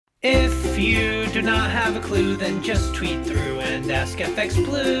If you do not have a clue, then just tweet through and ask FX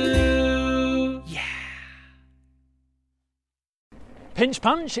Blue. Yeah. Pinch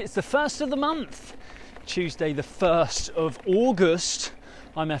punch, it's the first of the month. Tuesday the 1st of August.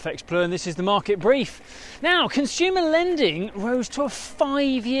 I'm FX Blue and this is the market brief. Now, consumer lending rose to a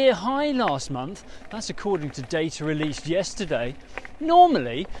 5-year high last month. That's according to data released yesterday.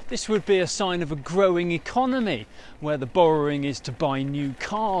 Normally, this would be a sign of a growing economy where the borrowing is to buy new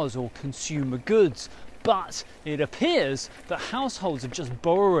cars or consumer goods. But it appears that households are just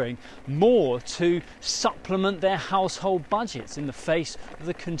borrowing more to supplement their household budgets in the face of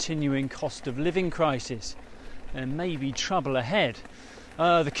the continuing cost of living crisis. There may be trouble ahead.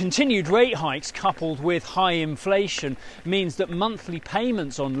 The continued rate hikes coupled with high inflation means that monthly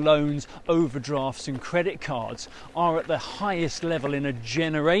payments on loans, overdrafts and credit cards are at the highest level in a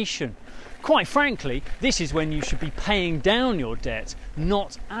generation. Quite frankly, this is when you should be paying down your debt,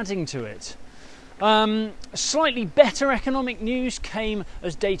 not adding to it. Slightly better economic news came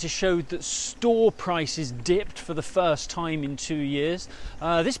as data showed that store prices dipped for the first time in 2 years.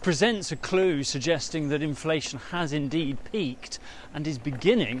 This presents a clue suggesting that inflation has indeed peaked and is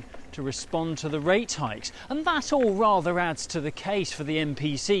beginning to respond to the rate hikes. And that all rather adds to the case for the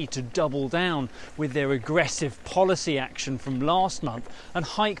MPC to double down with their aggressive policy action from last month and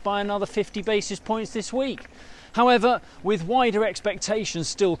hike by another 50 basis points this week. However, with wider expectations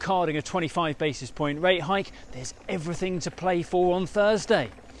still carding a 25 basis point rate hike, there's everything to play for on Thursday.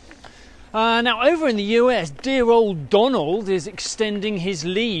 Now, over in the US, dear old Donald is extending his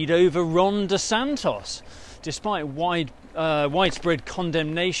lead over Ron DeSantis, despite widespread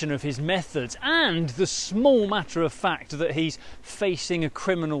condemnation of his methods and the small matter of fact that he's facing a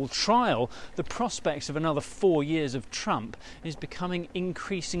criminal trial. The prospects of another 4 years of Trump is becoming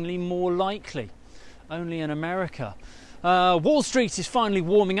increasingly more likely. Only in America. Wall Street is finally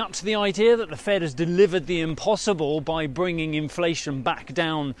warming up to the idea that the Fed has delivered the impossible by bringing inflation back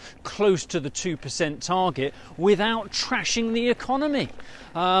down close to the 2% target without trashing the economy.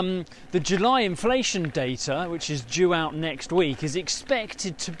 The July inflation data, which is due out next week, is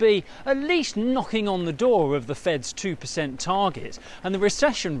expected to be at least knocking on the door of the Fed's 2% target, and the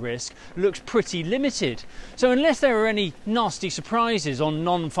recession risk looks pretty limited. So unless there are any nasty surprises on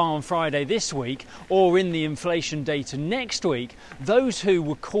Non-Farm Friday this week or in the inflation data next week, those who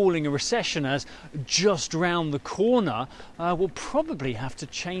were calling a recession as just round the corner will probably have to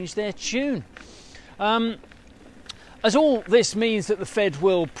change their tune. As all this means that the Fed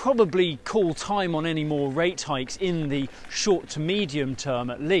will probably call time on any more rate hikes in the short to medium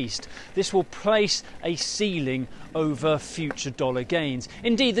term at least, this will place a ceiling over future dollar gains.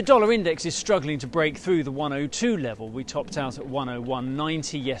 Indeed, the dollar index is struggling to break through the 102 level. We topped out at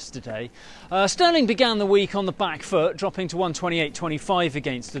 101.90 yesterday. Sterling began the week on the back foot, dropping to 128.25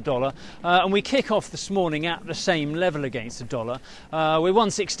 against the dollar, and we kick off this morning at the same level against the dollar. We're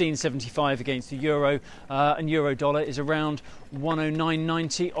 116.75 against the euro, and euro dollar is around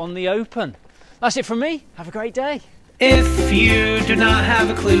 109.90 on the open. That's it from me. Have a great day. If you do not have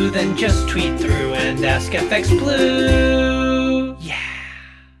a clue, then just tweet through and ask FX Blue.